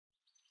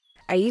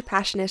Are you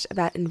passionate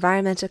about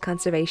environmental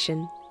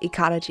conservation,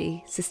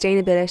 ecology,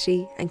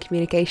 sustainability and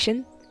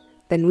communication?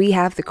 Then we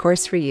have the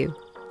course for you.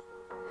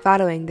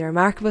 Following the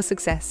remarkable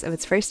success of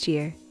its first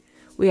year,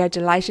 we are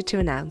delighted to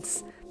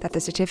announce that the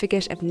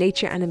Certificate of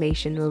Nature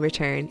Animation will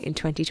return in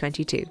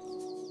 2022.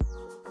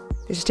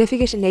 The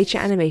Certificate in Nature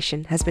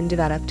Animation has been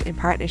developed in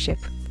partnership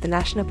with the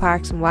National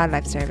Parks and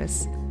Wildlife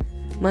Service,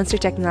 Munster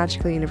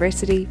Technological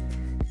University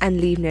and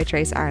Leave No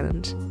Trace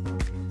Ireland.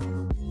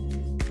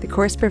 The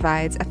course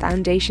provides a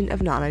foundation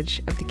of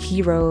knowledge of the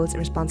key roles and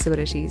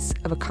responsibilities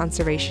of a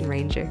conservation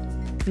ranger.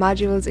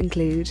 Modules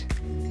include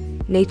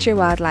Nature,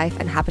 Wildlife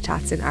and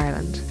Habitats in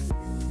Ireland,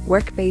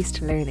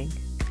 Work-Based Learning,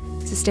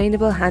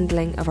 Sustainable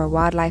Handling of our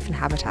Wildlife and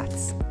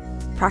Habitats,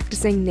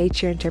 Practicing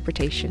Nature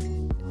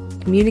Interpretation,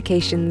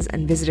 Communications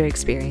and Visitor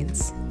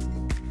Experience.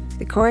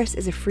 The course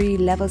is a free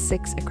Level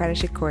 6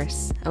 accredited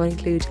course and will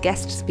include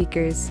guest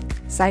speakers,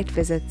 site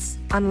visits,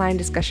 online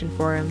discussion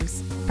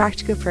forums,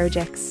 practical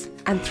projects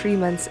and 3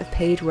 months of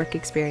paid work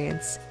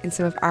experience in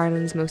some of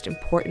Ireland's most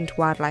important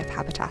wildlife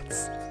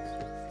habitats.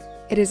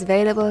 It is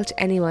available to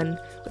anyone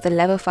with a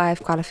Level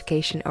 5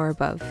 qualification or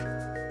above.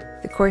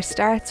 The course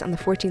starts on the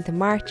 14th of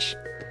March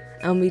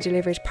and will be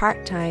delivered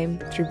part-time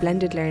through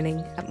blended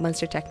learning at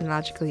Munster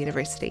Technological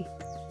University.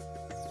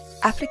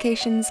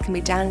 Applications can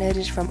be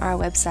downloaded from our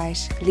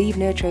website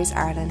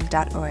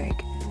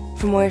leavenotraceireland.org.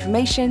 For more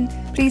information,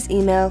 please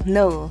email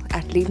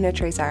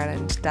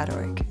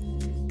noel@leavenotraceireland.org.